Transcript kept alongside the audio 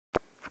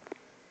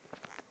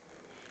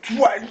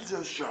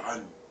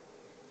transition.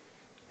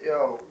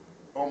 Yo,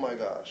 oh my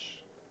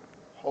gosh.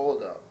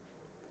 Hold up.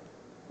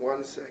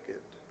 1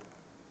 second.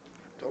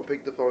 Don't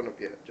pick the phone up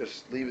yet.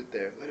 Just leave it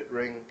there. Let it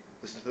ring.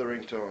 Listen to the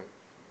ringtone.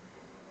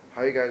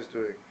 How you guys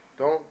doing?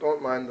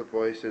 Don't mind the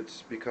voice.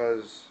 It's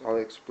because I'll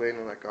explain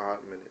in like a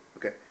hot minute.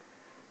 Okay.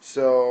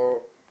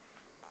 So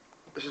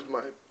this is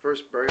my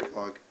first berry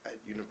vlog at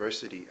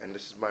university, and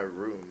this is my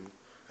room.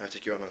 I'll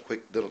take you on a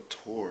quick little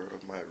tour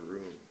of my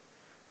room.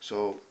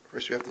 So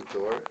first we have the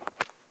door.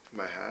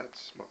 My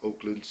hats, my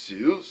Oakland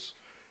Seals.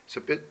 It's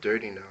a bit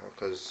dirty now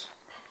because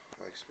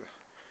it's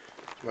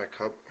my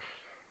cup.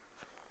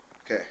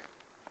 Okay,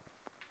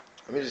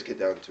 let me just get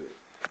down to it.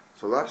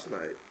 So last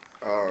night,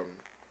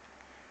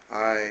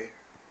 I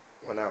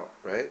went out,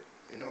 right?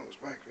 You know,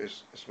 it's my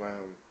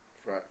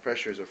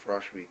freshers or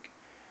frosh week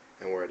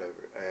and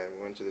whatever, and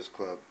we went to this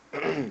club,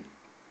 and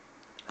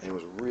it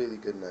was a really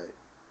good night.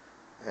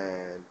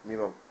 And me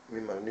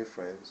and my new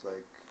friends,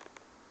 like,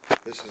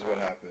 this is what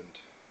happened.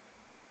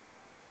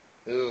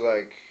 This is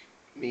like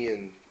me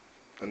and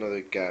another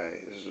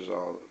guy. This is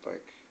all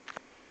like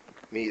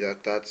me.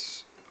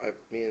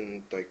 Me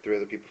and like 3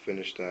 other people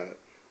finished that.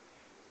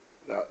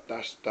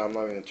 I'm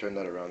not gonna turn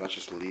that around. That's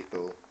just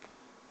lethal.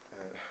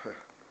 And it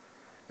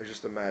was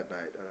just a mad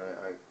night.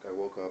 And I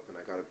woke up and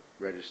I got to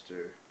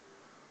register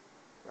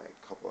like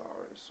a couple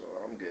hours. So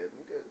I'm good.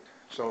 I'm good.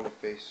 Saw on the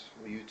face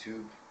on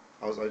YouTube.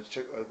 I went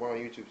on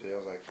YouTube today. I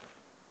was like,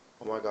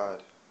 oh my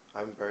god, I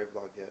haven't very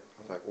vlogged yet.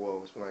 I was like,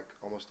 whoa, it's been like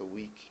almost a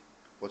week.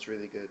 What's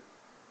really good?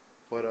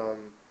 But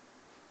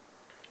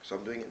so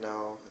I'm doing it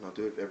now, and I'll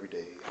do it every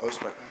day. Oh, it's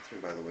my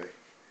bathroom, by the way.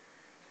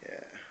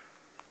 Yeah.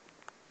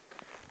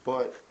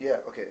 But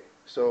yeah, okay.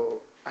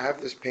 So I have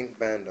this pink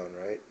band on,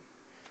 right?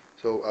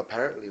 So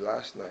apparently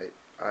last night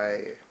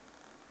I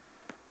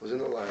was in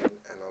the line,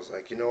 and I was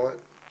like, you know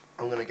what?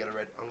 I'm gonna get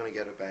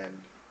a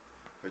band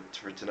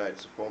for tonight.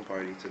 It's a phone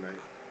party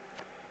tonight.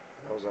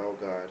 And I was like, oh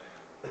god.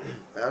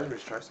 I was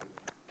just try something.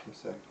 One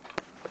sec.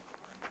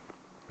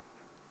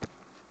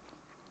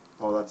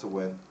 Oh, that's a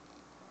win.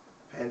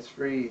 Hands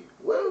free.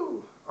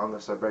 Woo! I'm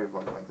gonna start very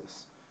vlog like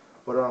this.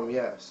 But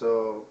yeah,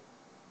 so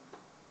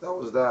that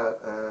was that,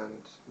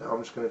 and now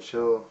I'm just gonna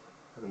chill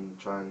and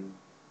try and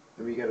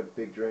maybe get a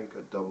big drink,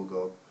 a double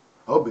gulp.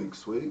 Oh, big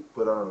sweet,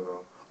 but I don't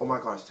know. Oh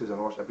my gosh, Tuesday, I'm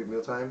gonna watch Epic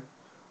Mealtime,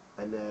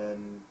 and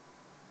then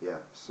yeah,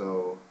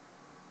 so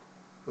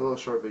a little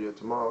short video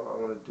tomorrow.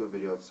 I'm gonna do a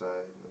video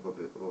outside, and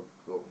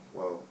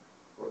well,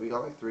 we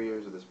got like 3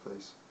 years of this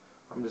place.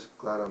 I'm just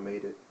glad I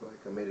made it. Like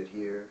I made it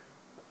here.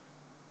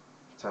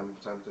 Time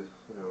to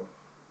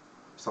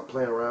stop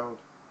playing around.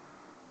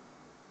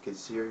 Get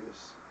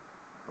serious.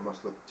 I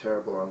must look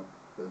terrible on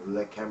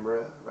the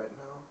camera right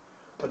now.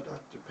 A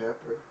Dr.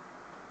 Pepper.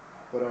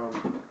 But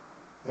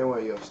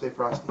anyway, yo, stay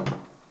frosty.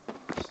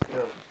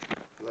 Still,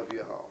 love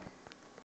you all.